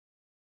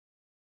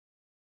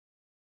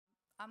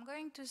I'm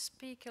going to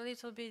speak a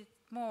little bit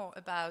more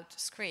about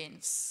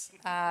screens,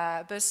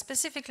 but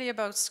specifically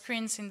about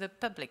screens in the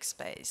public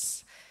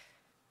space.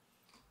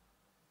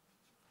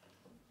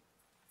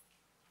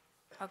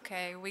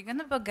 Okay, we're going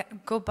to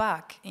go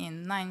back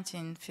in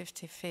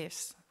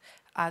 1955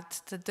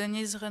 at the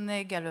Denise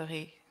René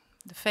Gallery,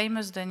 the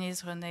famous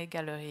Denise René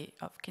Gallery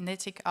of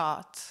Kinetic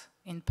Art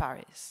in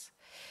Paris.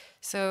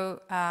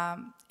 So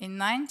in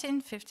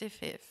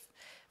 1955,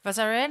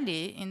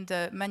 Vasarely, in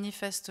the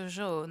Manifesto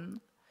Jaune,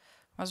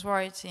 was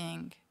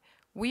writing,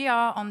 "We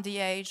are on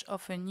the edge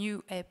of a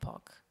new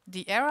epoch.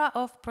 The era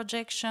of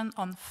projection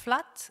on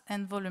flat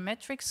and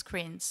volumetric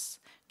screens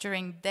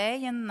during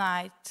day and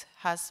night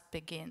has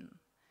begun."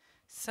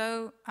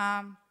 So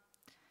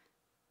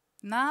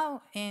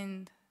now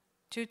in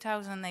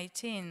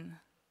 2018,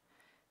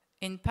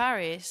 in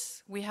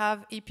Paris, we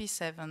have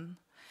EP7.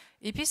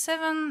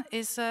 EP7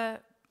 is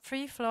a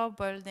 3-floor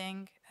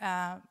building,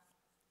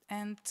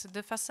 and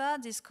the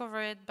facade is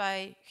covered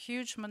by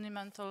huge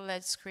monumental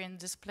LED screen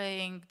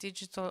displaying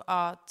digital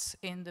art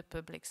in the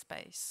public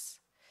space.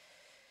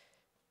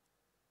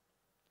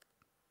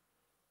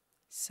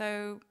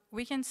 So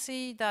we can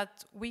see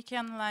that we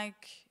can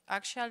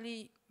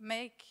actually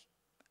make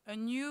a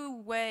new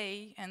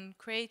way and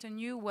create a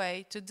new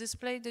way to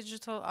display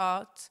digital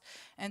art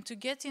and to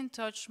get in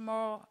touch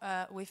more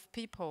with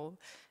people.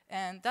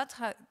 And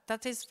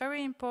that is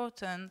very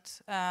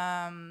important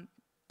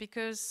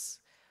because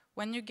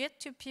when you get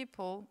to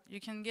people,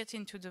 you can get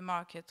into the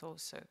market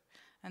also.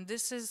 And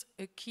this is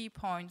a key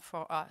point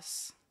for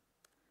us.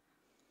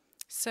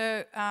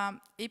 So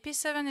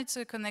EP7, it's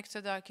a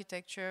connected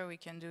architecture. We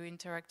can do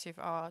interactive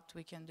art,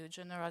 we can do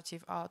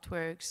generative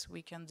artworks,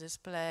 we can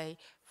display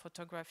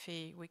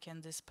photography, we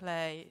can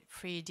display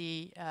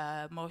 3D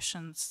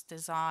motions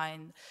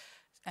design,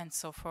 and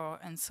so forth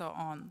and so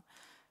on.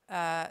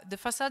 The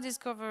facade is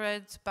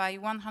covered by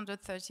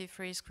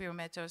 133 square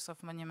meters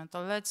of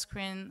monumental LED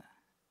screen,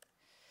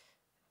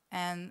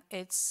 and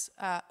it's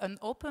an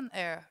open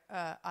air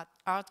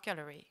art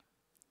gallery.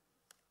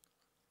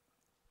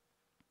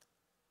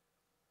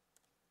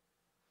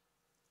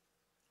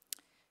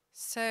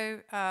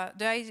 So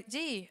the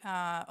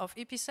idea of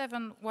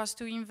EP7 was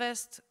to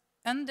invest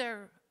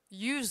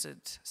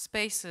underused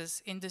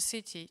spaces in the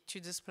city to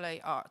display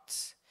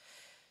art.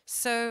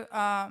 So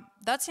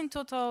that's in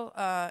total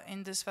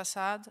in this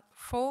facade,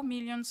 4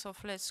 million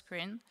of LED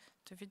screen.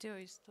 The video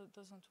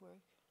doesn't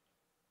work.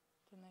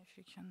 I don't know if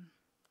you can.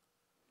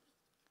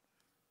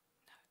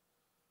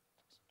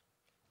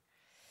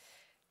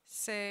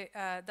 So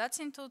that's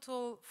in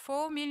total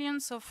 4 million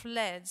of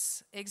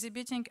LEDs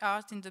exhibiting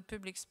art in the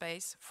public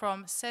space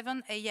from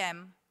 7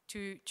 a.m.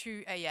 to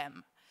 2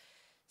 a.m.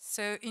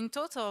 So in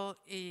total,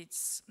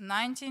 it's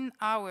 19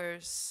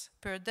 hours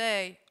per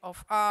day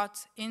of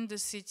art in the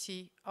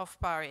city of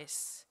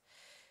Paris.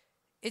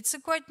 It's a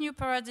quite new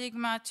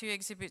paradigm to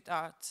exhibit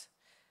art.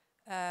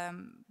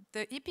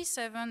 The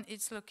EP7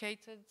 is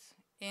located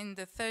in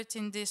the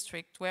 13th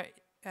district, where,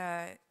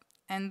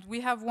 and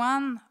we have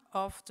one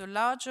of the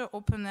larger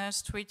open-air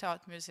street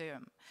art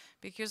museum.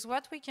 Because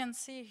what we can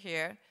see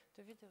here,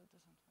 the video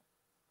doesn't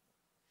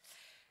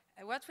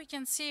work. What we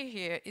can see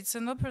here, it's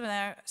an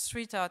open-air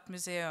street art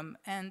museum,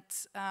 and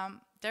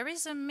there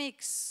is a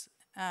mix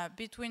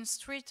between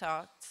street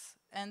art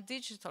and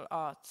digital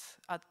art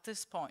at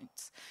this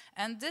point.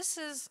 And this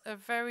is a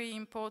very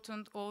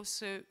important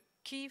also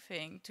key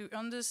thing to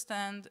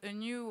understand a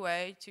new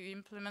way to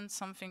implement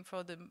something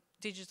for the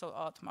digital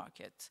art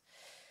market.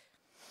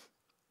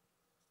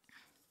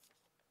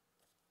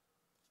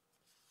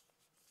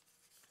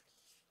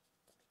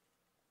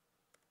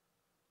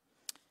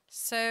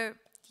 So,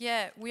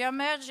 yeah, we are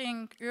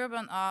merging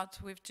urban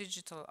art with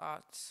digital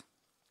art.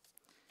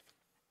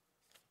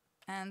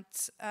 And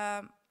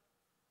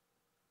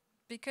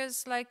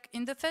because like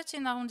in the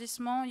 13th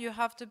arrondissement, you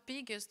have the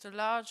biggest, the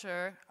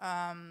larger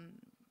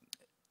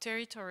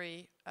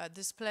territory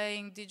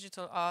displaying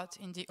digital art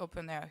in the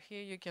open air.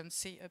 Here you can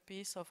see a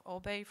piece of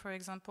Obey, for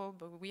example,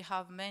 but we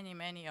have many,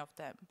 many of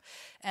them.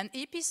 And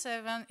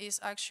EP7 is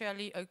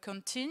actually a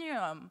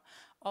continuum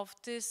of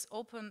this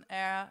open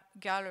air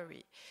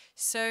gallery.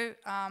 So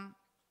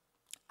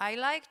I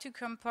like to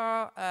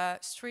compare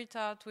street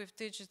art with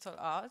digital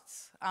art.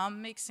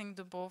 I'm mixing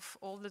the both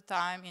all the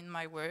time in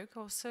my work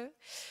also.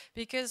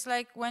 Because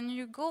like when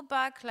you go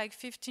back like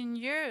 15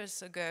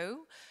 years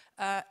ago,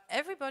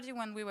 everybody,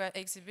 when we were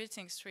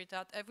exhibiting street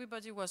art,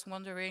 everybody was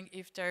wondering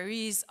if there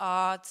is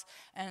art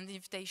and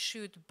if they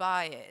should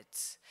buy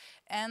it.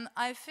 And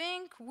I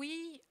think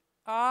we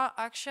are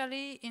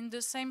actually in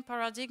the same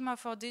paradigm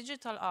for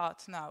digital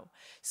art now.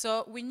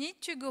 So we need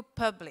to go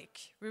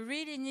public. We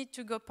really need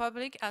to go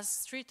public as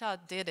street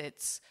art did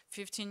it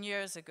 15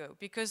 years ago.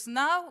 Because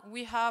now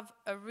we have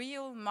a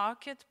real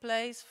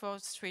marketplace for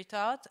street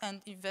art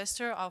and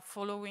investors are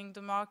following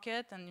the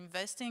market and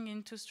investing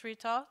into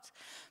street art.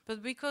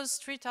 But because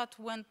street art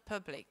went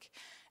public.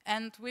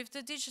 And with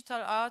the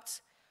digital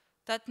art,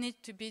 that needs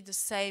to be the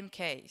same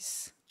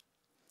case.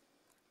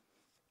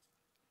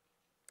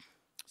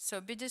 So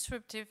be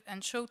disruptive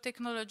and show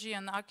technology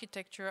and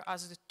architecture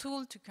as the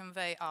tool to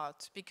convey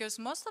art. Because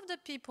most of the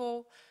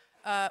people,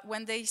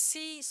 when they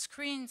see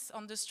screens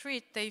on the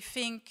street, they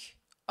think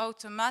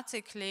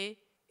automatically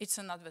it's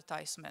an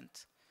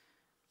advertisement.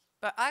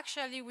 But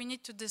actually, we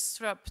need to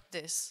disrupt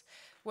this.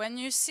 When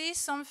you see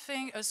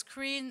something, a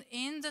screen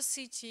in the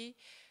city,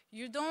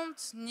 you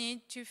don't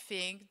need to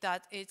think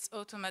that it's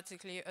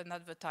automatically an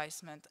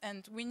advertisement.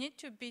 And we need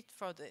to beat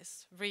for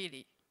this,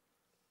 really.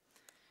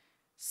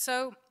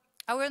 So,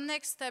 our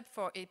next step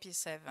for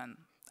EP7,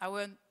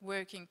 our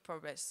work in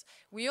progress.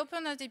 We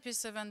opened at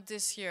EP7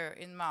 this year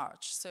in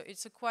March, so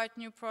it's a quite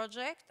new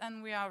project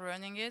and we are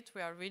running it.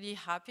 We are really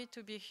happy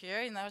to be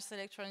here in Ars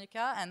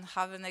Electronica and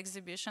have an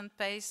exhibition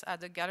space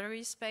at the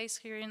gallery space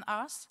here in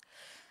Ars.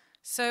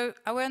 So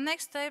our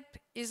next step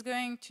is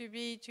going to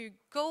be to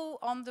go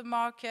on the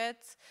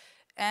market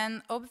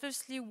and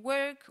obviously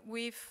work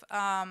with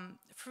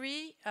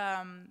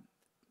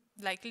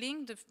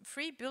link the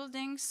free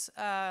buildings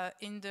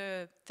in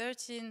the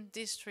 13th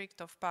district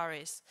of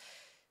Paris,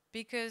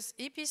 because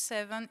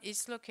EP7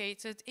 is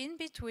located in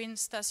between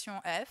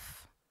Station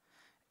F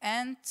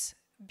and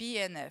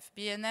BNF.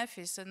 BNF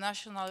is the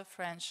National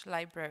French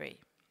Library.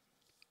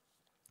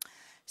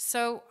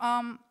 So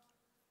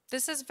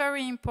this is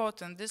very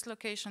important. This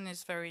location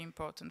is very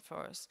important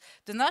for us.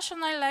 The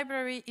National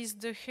Library is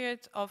the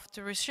heart of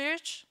the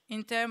research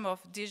in terms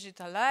of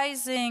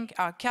digitalizing,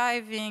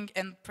 archiving,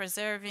 and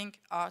preserving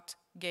art,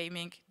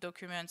 gaming,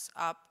 documents,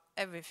 app,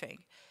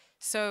 everything.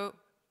 So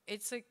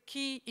it's a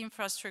key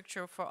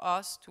infrastructure for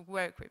us to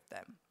work with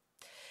them.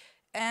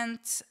 And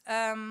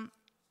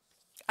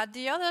at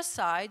the other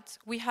side,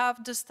 we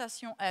have the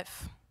Station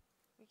F.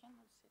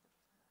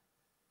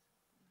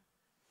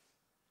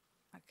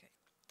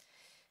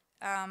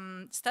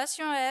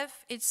 Station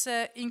F, it's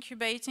an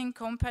incubating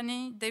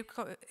company,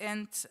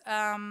 it's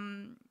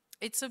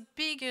the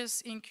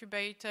biggest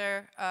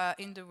incubator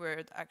in the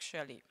world,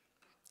 actually.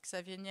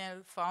 Xavier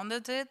Niel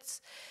founded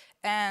it,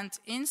 and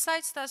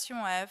inside Station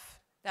F,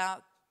 there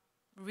are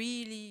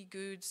really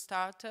good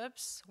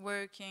startups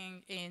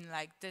working in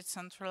like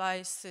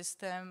decentralized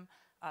system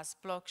as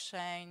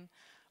blockchain,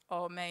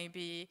 or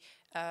maybe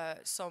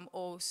some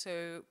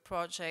also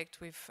project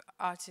with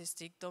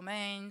artistic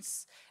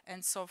domains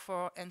and so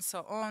forth and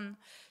so on.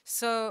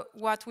 So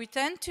what we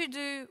tend to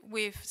do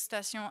with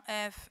Station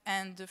F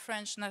and the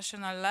French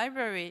National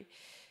Library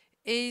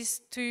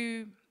is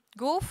to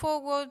go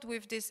forward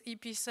with this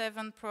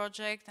EP7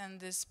 project and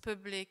this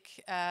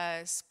public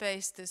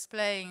space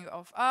displaying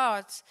of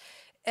art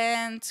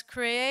and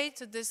create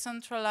a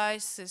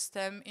decentralized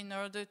system in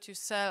order to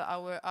sell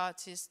our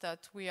artists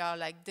that we are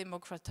like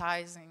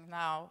democratizing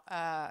now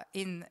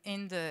in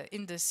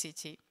the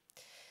city.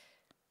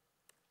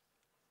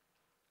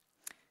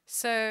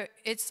 So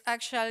it's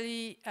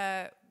actually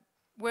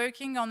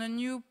working on a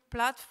new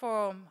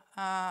platform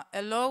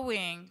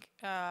allowing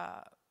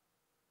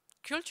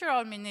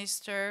cultural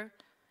minister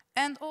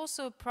and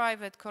also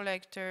private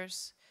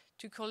collectors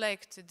to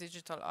collect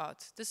digital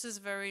art. This is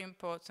very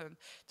important.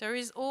 There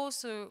is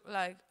also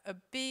like a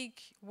big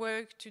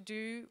work to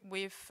do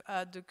with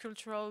the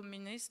cultural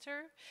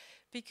minister,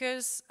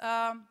 because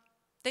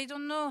they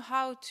don't know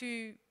how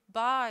to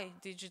buy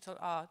digital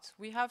art.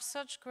 We have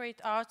such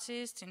great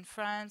artists in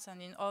France and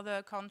in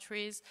other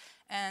countries,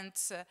 and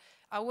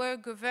our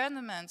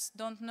governments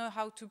don't know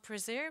how to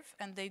preserve,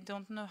 and they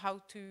don't know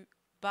how to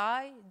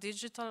buy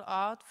digital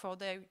art for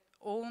their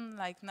own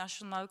like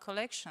national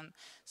collection.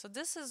 So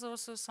this is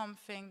also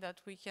something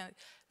that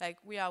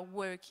we are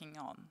working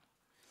on.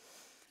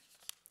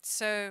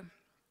 So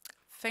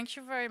thank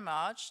you very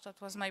much. That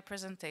was my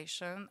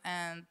presentation,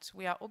 and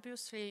we are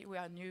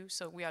new,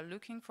 so we are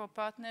looking for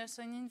partners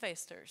and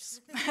investors.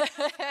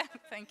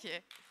 Thank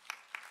you.